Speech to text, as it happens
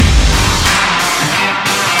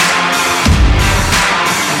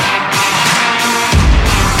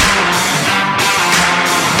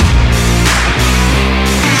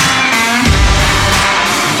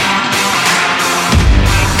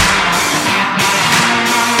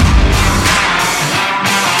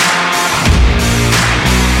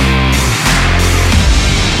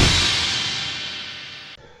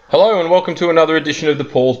welcome to another edition of the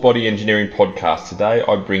Paul's Body Engineering Podcast. Today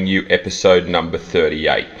I bring you episode number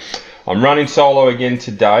 38. I'm running solo again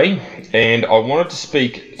today, and I wanted to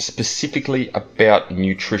speak specifically about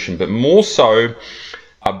nutrition, but more so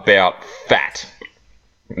about fat.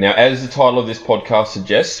 Now, as the title of this podcast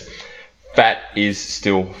suggests, fat is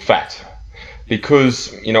still fat.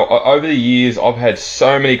 Because, over the years, I've had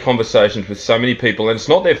so many conversations with so many people, and it's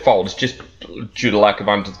not their fault, it's just due to lack of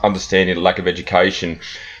understanding, lack of education,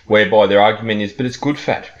 whereby their argument is, but it's good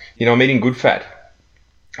fat. I'm eating good fat.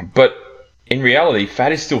 But in reality,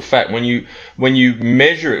 fat is still fat. When you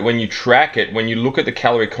measure it, when you track it, when you look at the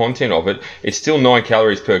calorie content of it, it's still 9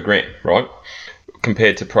 calories per gram, right?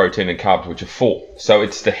 Compared to protein and carbs, which are 4. So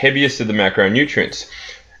it's the heaviest of the macronutrients.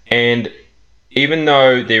 And even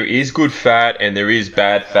though there is good fat and there is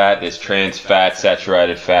bad fat, there's trans fat,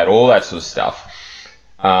 saturated fat, all that sort of stuff.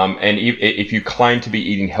 And if you claim to be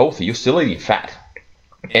eating healthy, you're still eating fat.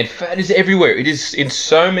 And fat is everywhere. It is in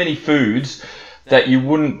so many foods that you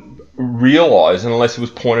wouldn't realize unless it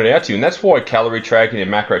was pointed out to you. And that's why calorie tracking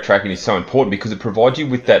and macro tracking is so important, because it provides you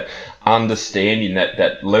with that understanding,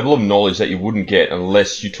 that level of knowledge that you wouldn't get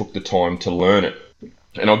unless you took the time to learn it.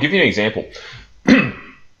 And I'll give you an example.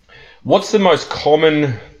 What's the most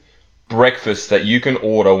common breakfast that you can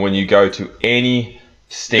order when you go to any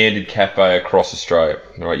standard cafe across Australia?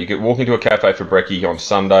 All right, you walk into a cafe for brekkie on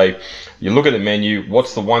Sunday, you look at the menu,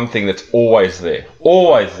 what's the one thing that's always there?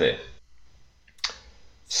 Always there.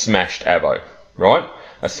 Smashed avo, right?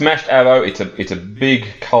 A smashed avo, it's a big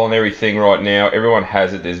culinary thing right now. Everyone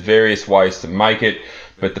has it. There's various ways to make it,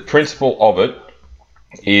 but the principle of it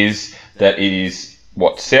is that it is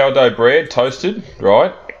sourdough bread toasted,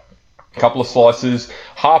 right? A couple of slices,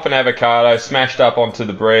 half an avocado smashed up onto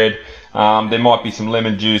the bread. There might be some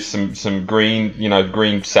lemon juice, some green,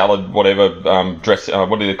 green salad, whatever,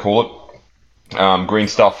 what do they call it? Green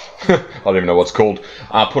stuff. I don't even know what it's called.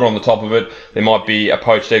 Put on the top of it. There might be a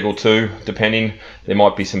poached egg or two, depending. There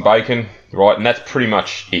might be some bacon, right? And that's pretty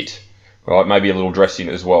much it, right? Maybe a little dressing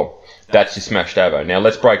as well. That's your smashed avo. Now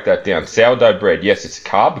let's break that down. Sourdough bread, yes, it's a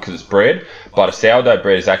carb because it's bread, but a sourdough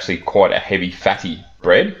bread is actually quite a heavy, fatty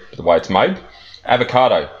bread, the way it's made.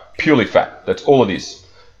 Avocado, purely fat. That's all it is.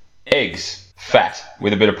 Eggs, fat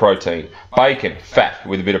with a bit of protein. Bacon, fat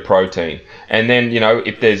with a bit of protein. And then,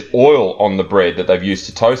 if there's oil on the bread that they've used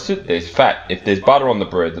to toast it, there's fat. If there's butter on the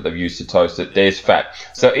bread that they've used to toast it, there's fat.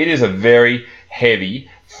 So it is a very heavy,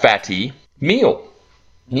 fatty meal.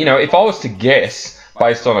 If I was to guess,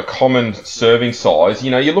 based on a common serving size,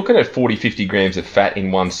 you're looking at 40, 50 grams of fat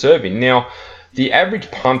in one serving. Now, the average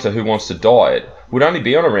punter who wants to diet would only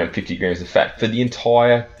be on around 50 grams of fat for the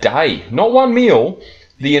entire day. Not one meal,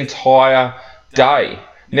 the entire day.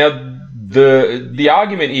 Now, the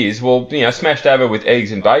argument is, smashed avo with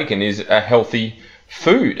eggs and bacon is a healthy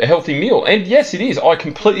food, a healthy meal. And yes, it is. I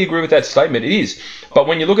completely agree with that statement. It is. But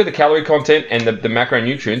when you look at the calorie content and the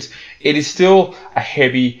macronutrients, it is still a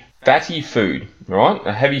heavy, fatty food, right?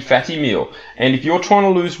 A heavy, fatty meal. And if you're trying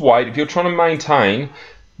to lose weight, if you're trying to maintain,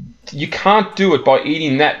 you can't do it by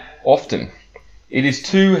eating that often. It is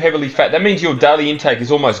too heavily fat. That means your daily intake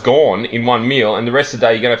is almost gone in one meal, and the rest of the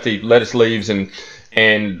day you're going to have to eat lettuce leaves and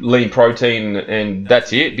lean protein, and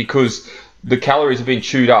that's it, because the calories have been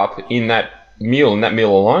chewed up in that meal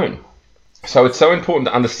alone. So it's so important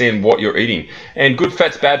to understand what you're eating. And good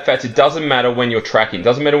fats, bad fats, it doesn't matter when you're tracking. It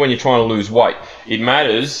doesn't matter when you're trying to lose weight. It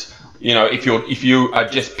matters, if you are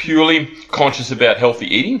just purely conscious about healthy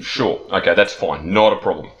eating, sure, okay, that's fine, not a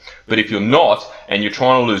problem. But if you're not, and you're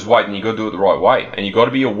trying to lose weight, then you've got to do it the right way. And you've got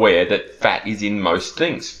to be aware that fat is in most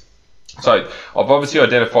things. So I've obviously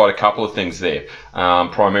identified a couple of things there,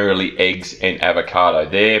 primarily eggs and avocado.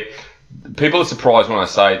 People are surprised when I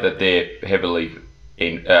say that they're heavily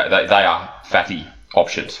they are fatty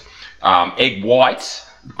options. Egg whites,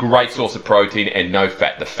 great source of protein and no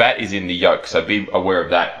fat. The fat is in the yolk, so be aware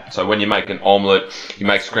of that. So when you make an omelette, you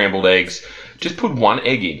make scrambled eggs, just put one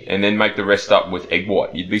egg in and then make the rest up with egg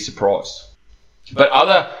white. You'd be surprised. But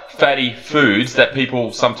other fatty foods that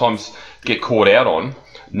people sometimes get caught out on,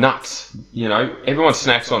 nuts. Everyone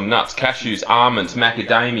snacks on nuts, cashews, almonds,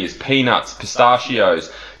 macadamias, peanuts,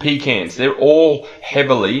 pistachios, pecans. They're all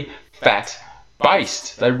heavily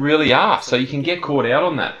fat-based. They really are. So you can get caught out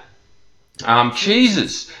on that.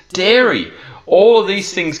 Cheeses, dairy, all of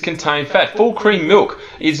these things contain fat. Full cream milk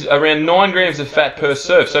is around 9 grams of fat per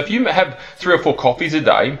serve. So if you have 3 or 4 coffees a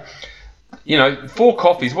day, 4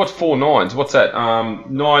 coffees, what's 4 nines? What's that?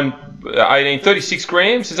 9, 18, 36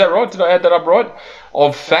 grams. Is that right? Did I add that up right?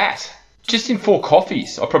 Of fat. Just in 4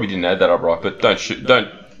 coffees. I probably didn't add that up right, but don't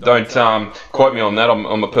quote me on that.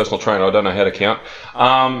 I'm a personal trainer. I don't know how to count.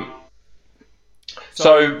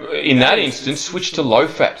 So in that instance, switch to low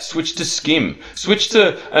fat, switch to skim, switch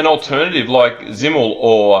to an alternative like Zimmel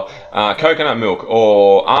or coconut milk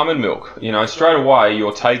or almond milk. Straight away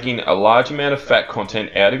you're taking a large amount of fat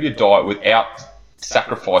content out of your diet without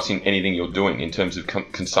sacrificing anything you're doing in terms of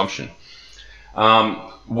consumption.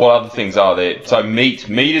 What other things are there? So meat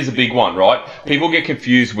is a big one, right? People get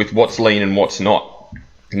confused with what's lean and what's not.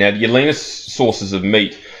 Now, your leanest sources of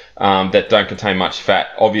meat that don't contain much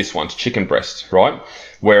fat, obvious ones, chicken breast, right?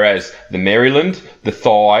 Whereas the Maryland, the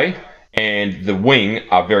thigh, and the wing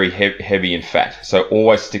are very heavy in fat. So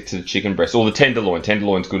always stick to the chicken breast, or the tenderloin.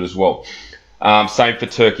 Tenderloin's good as well. Same for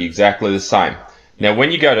turkey, exactly the same. Now,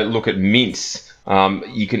 when you go to look at mince,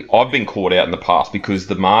 I've been caught out in the past because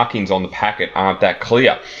the markings on the packet aren't that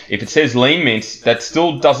clear. If it says lean mince, that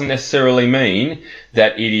still doesn't necessarily mean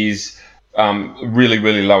that it is really,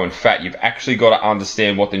 really low in fat. You've actually got to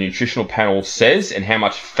understand what the nutritional panel says and how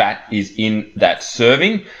much fat is in that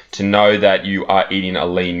serving to know that you are eating a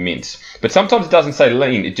lean mince. But sometimes it doesn't say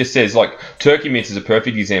lean. It just says, like, turkey mince is a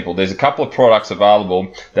perfect example. There's a couple of products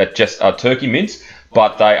available that just are turkey mince,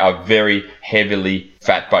 but they are very heavily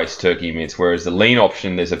fat-based turkey mince, whereas the lean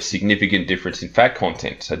option, there's a significant difference in fat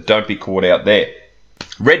content. So don't be caught out there.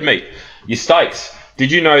 Red meat, your steaks.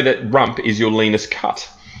 Did you know that rump is your leanest cut?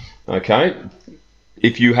 Okay,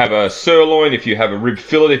 if you have a sirloin, if you have a rib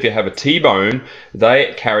fillet, if you have a T-bone,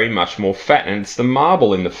 they carry much more fat, and it's the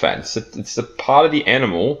marble in the fat. It's the part of the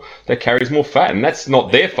animal that carries more fat, and that's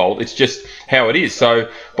not their fault. It's just how it is. So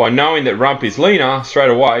by knowing that rump is leaner,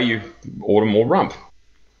 straight away you order more rump.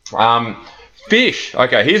 Fish.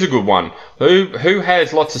 Okay, here's a good one. Who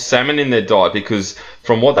has lots of salmon in their diet? Because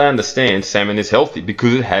from what they understand, salmon is healthy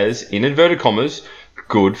because it has, in inverted commas,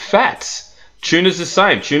 good fats. Tuna's the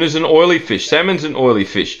same. Tuna's an oily fish. Salmon's an oily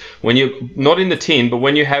fish. When you're not in the tin, but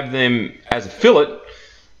when you have them as a fillet,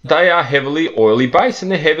 they are heavily oily based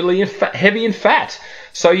and they're heavy in fat.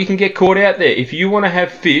 So you can get caught out there. If you want to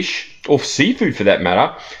have fish, or seafood for that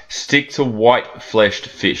matter, stick to white fleshed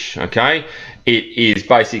fish, okay? It is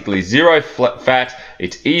basically zero fat.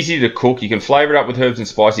 It's easy to cook. You can flavor it up with herbs and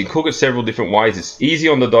spices. You can cook it several different ways. It's easy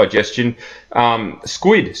on the digestion.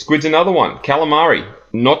 Squid's another one. Calamari.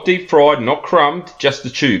 Not deep fried, not crumbed, just the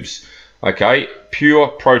tubes. Okay, pure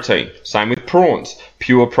protein. Same with prawns,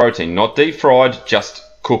 pure protein, not deep fried, just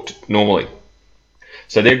cooked normally.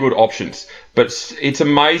 So they're good options. But it's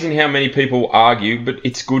amazing how many people argue, but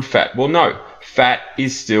it's good fat. Well, no, fat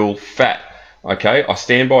is still fat. Okay, I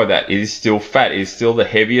stand by that. It is still fat. It is still the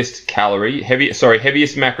heaviest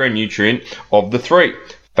macronutrient of the three.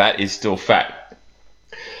 Fat is still fat.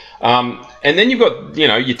 And then you've got,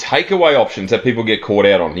 your takeaway options that people get caught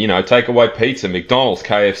out on. Takeaway pizza, McDonald's,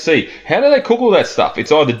 KFC. How do they cook all that stuff?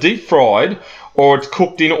 It's either deep fried or it's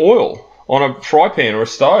cooked in oil on a fry pan or a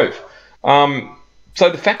stove. So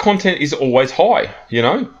the fat content is always high,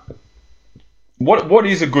 What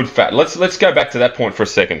is a good fat? Let's go back to that point for a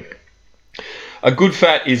second. A good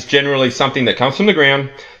fat is generally something that comes from the ground,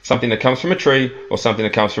 something that comes from a tree, or something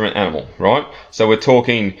that comes from an animal, right? So we're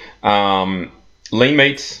talking lean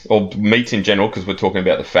meats, or meats in general, because we're talking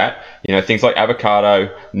about the fat. Things like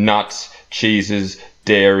avocado, nuts, cheeses,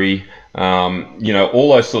 dairy, all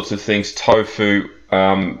those sorts of things, tofu,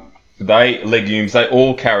 legumes, they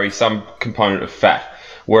all carry some component of fat.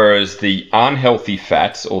 Whereas the unhealthy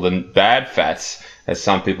fats, or the bad fats, as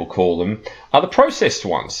some people call them, are the processed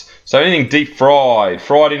ones. So anything deep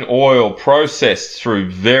fried in oil, processed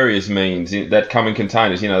through various means that come in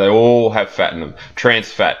containers, they all have fat in them.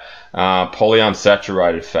 Trans fat,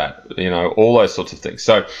 polyunsaturated fat, all those sorts of things.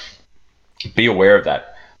 So be aware of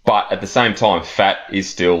that. But at the same time, fat is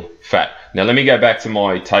still fat. Now, let me go back to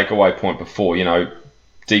my takeaway point before,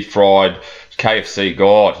 deep fried, KFC,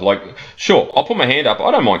 sure, I'll put my hand up.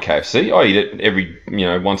 I don't mind KFC. I eat it every,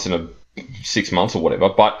 once in 6 months or whatever,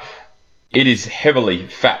 but it is heavily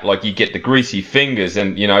fat. Like, you get the greasy fingers,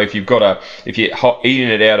 and if you're eating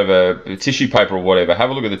it out of a tissue paper or whatever,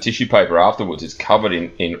 have a look at the tissue paper afterwards. It's covered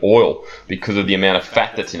in oil because of the amount of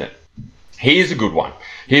fat that's in it. Here's a good one.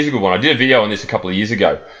 I did a video on this a couple of years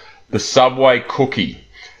ago. The Subway cookie.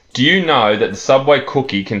 Do you know that the Subway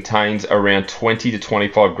cookie contains around 20 to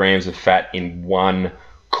 25 grams of fat in one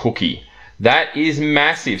cookie? That is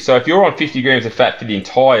massive. So if you're on 50 grams of fat for the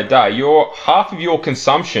entire day, half of your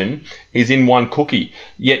consumption is in one cookie,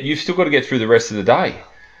 yet you've still got to get through the rest of the day.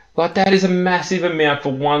 Like, that is a massive amount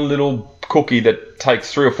for one little cookie that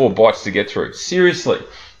takes 3 or 4 bites to get through. Seriously,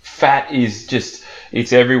 fat is just,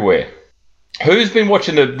 it's everywhere. Who's been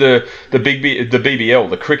watching the BBL,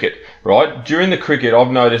 the cricket, right? During the cricket,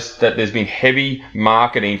 I've noticed that there's been heavy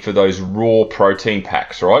marketing for those raw protein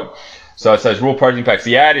packs, right? So it's those raw protein packs.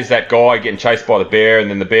 The ad is that guy getting chased by the bear, and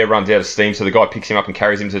then the bear runs out of steam, so the guy picks him up and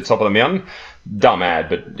carries him to the top of the mountain. Dumb ad,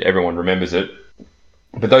 but everyone remembers it.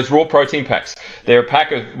 But those raw protein packs, they're a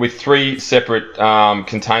pack with 3 separate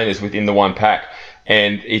containers within the one pack,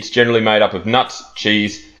 and it's generally made up of nuts,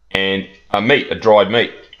 cheese, and a dried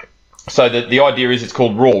meat. So the idea is it's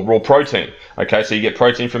called raw protein. Okay, so you get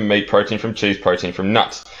protein from meat, protein from cheese, protein from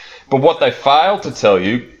nuts. But what they fail to tell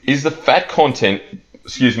you is the fat content,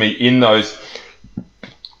 in those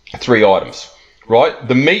 3 items, right?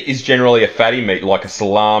 The meat is generally a fatty meat, like a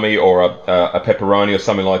salami or a pepperoni or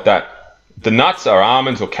something like that. The nuts are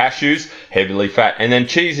almonds or cashews, heavily fat. And then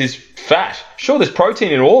cheese is fat. Sure, there's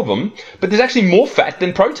protein in all of them, but there's actually more fat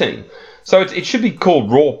than protein. So it should be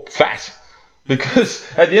called raw fat,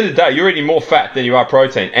 because at the end of the day, you're eating more fat than you are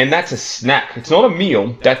protein. And that's a snack. It's not a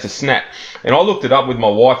meal, that's a snack. And I looked it up with my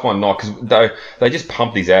wife one night, because they just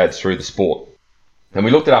pump these ads through the sport. And we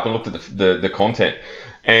looked it up and looked at the content.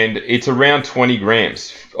 And it's around 20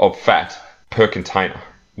 grams of fat per container.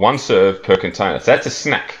 1 serve per container. So that's a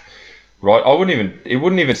snack. Right, it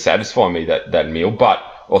wouldn't even satisfy me that meal,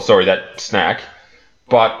 that snack.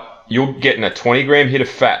 But you're getting a 20 gram hit of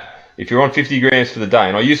fat. If you're on 50 grams for the day,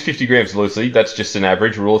 and I use 50 grams loosely, that's just an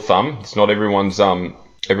average rule of thumb. It's not everyone's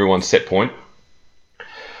set point.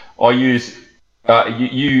 I use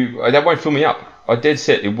that won't fill me up. I dead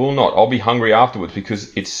set it will not. I'll be hungry afterwards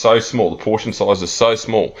because it's so small. The portion size is so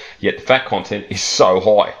small, yet the fat content is so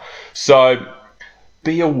high. So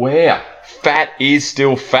be aware, fat is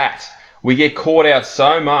still fat. We get caught out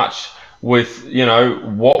so much with,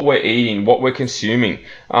 what we're eating, what we're consuming.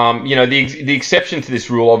 The exception to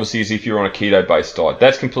this rule, obviously, is if you're on a keto-based diet.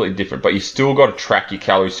 That's completely different, but you still got to track your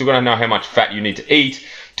calories. Still got to know how much fat you need to eat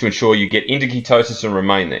to ensure you get into ketosis and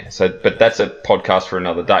remain there. But that's a podcast for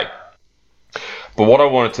another day. But what I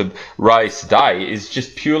wanted to raise today is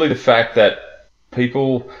just purely the fact that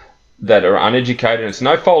people that are uneducated, and it's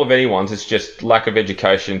no fault of anyone's, it's just lack of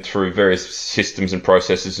education through various systems and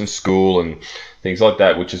processes in school and things like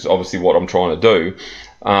that, which is obviously what I'm trying to do,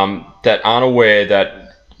 that aren't aware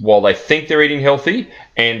that while they think they're eating healthy,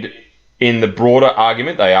 and in the broader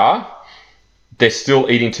argument they're still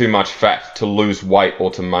eating too much fat to lose weight or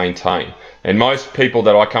to maintain. And most people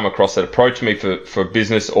that I come across that approach me for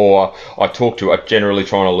business or I talk to are generally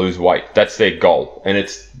trying to lose weight. That's their goal. And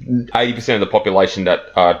it's 80% of the population that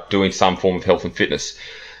are doing some form of health and fitness.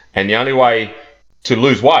 And the only way to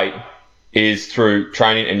lose weight is through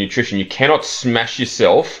training and nutrition. You cannot smash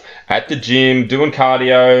yourself at the gym, doing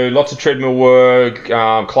cardio, lots of treadmill work,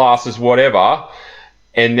 classes, whatever,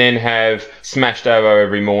 and then have smashed avo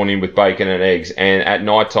every morning with bacon and eggs, and at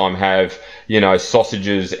nighttime have,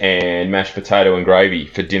 sausages and mashed potato and gravy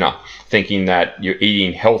for dinner, thinking that you're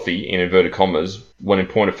eating healthy, in inverted commas, when in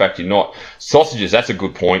point of fact you're not. Sausages, that's a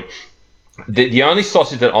good point. The only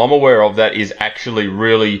sausage that I'm aware of that is actually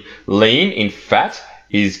really lean in fat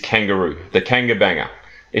is kangaroo, the Kangabanger.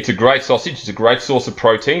 It's a great sausage. It's a great source of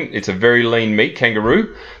protein. It's a very lean meat,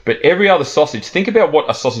 kangaroo. But every other sausage, think about what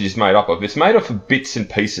a sausage is made up of. It's made up of bits and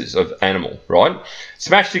pieces of animal, right?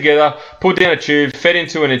 Smashed together, put down a tube, fed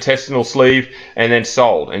into an intestinal sleeve, and then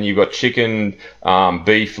sold. And you've got chicken,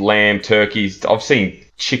 beef, lamb, turkeys. I've seen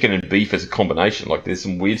chicken and beef as a combination. Like, there's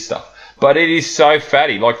some weird stuff. But it is so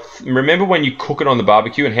fatty. Like, remember when you cook it on the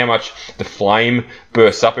barbecue and how much the flame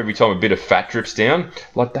bursts up every time a bit of fat drips down?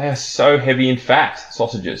 Like, they are so heavy in fat,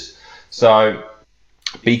 sausages. So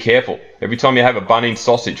be careful. Every time you have a bun-in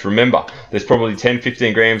sausage, remember, there's probably 10,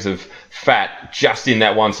 15 grams of fat just in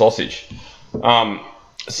that one sausage.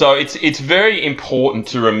 So it's very important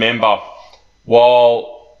to remember,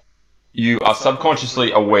 while you are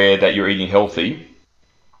subconsciously aware that you're eating healthy,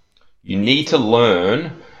 you need to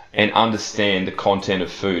learn and understand the content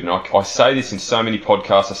of food. And I say this in so many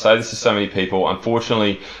podcasts, I say this to so many people.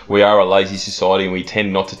 Unfortunately, we are a lazy society and we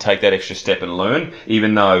tend not to take that extra step and learn,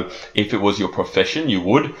 even though if it was your profession, you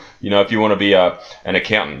would. If you want to be an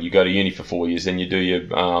accountant, you go to uni for 4 years and you do your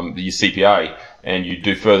CPA and you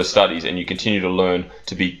do further studies and you continue to learn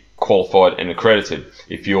to be qualified and accredited.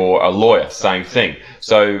 If you're a lawyer, same thing.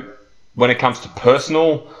 So when it comes to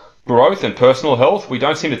personal growth and personal health, we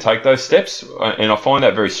don't seem to take those steps, and I find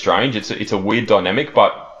that very strange. It's a weird dynamic,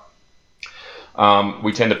 but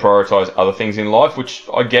we tend to prioritize other things in life, which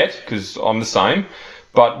I get because I'm the same.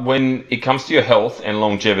 But when it comes to your health and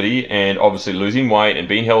longevity and obviously losing weight and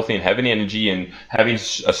being healthy and having energy and having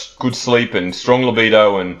a good sleep and strong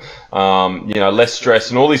libido and less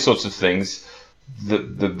stress and all these sorts of things,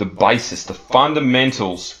 the basis, the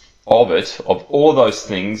fundamentals of all those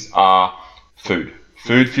things are food.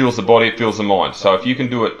 Food fuels the body, it fuels the mind. So if you can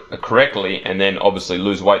do it correctly and then obviously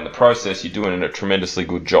lose weight in the process, you're doing a tremendously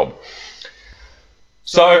good job.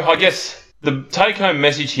 So I guess the take-home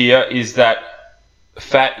message here is that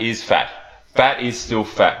fat is fat. Fat is still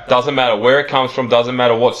fat. Doesn't matter where it comes from, doesn't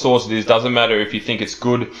matter what source it is, doesn't matter if you think it's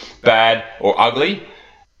good, bad, or ugly,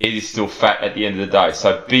 it is still fat at the end of the day.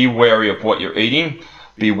 So be wary of what you're eating,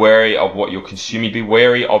 be wary of what you're consuming, be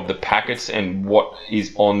wary of the packets and what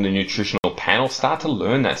is on the nutritional panel. Start to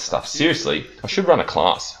learn that stuff. Seriously, I should run a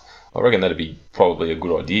class. I reckon that'd be probably a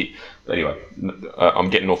good idea. But anyway, I'm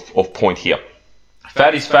getting off point here.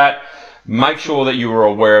 Fat is fat. Make sure that you are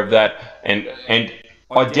aware of that and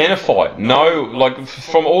identify. Know, like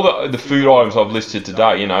from all the food items I've listed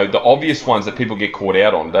today, you know, the obvious ones that people get caught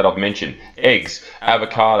out on that I've mentioned: eggs,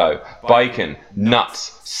 avocado, bacon,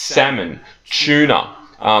 nuts, salmon, tuna,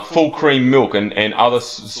 full cream milk and other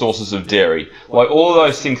sources of dairy. Like all of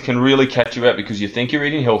those things can really catch you out because you think you're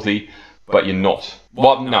eating healthy, but you're not.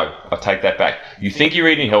 Well, no, I take that back. You think you're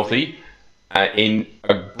eating healthy. In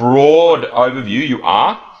a broad overview, you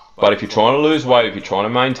are. But if you're trying to lose weight, if you're trying to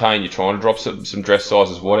maintain, you're trying to drop some dress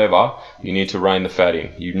sizes, whatever, you need to rein the fat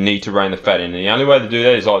in. You need to rein the fat in. And the only way to do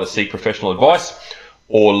that is either seek professional advice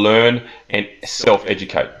or learn and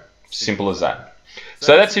self-educate. Simple as that.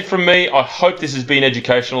 So that's it from me. I hope this has been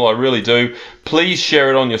educational. I really do. Please share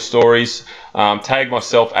it on your stories. Tag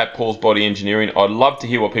myself at Paul's Body Engineering. I'd love to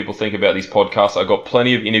hear what people think about these podcasts. I've got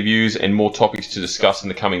plenty of interviews and more topics to discuss in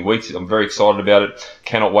the coming weeks. I'm very excited about it.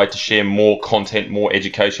 Cannot wait to share more content, more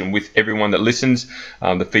education with everyone that listens.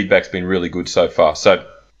 The feedback's been really good so far. So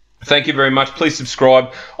thank you very much. Please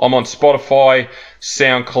subscribe. I'm on Spotify,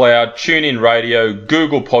 SoundCloud, TuneIn Radio,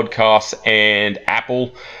 Google Podcasts, and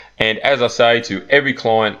Apple. And as I say to every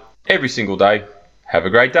client, every single day, have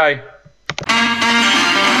a great day.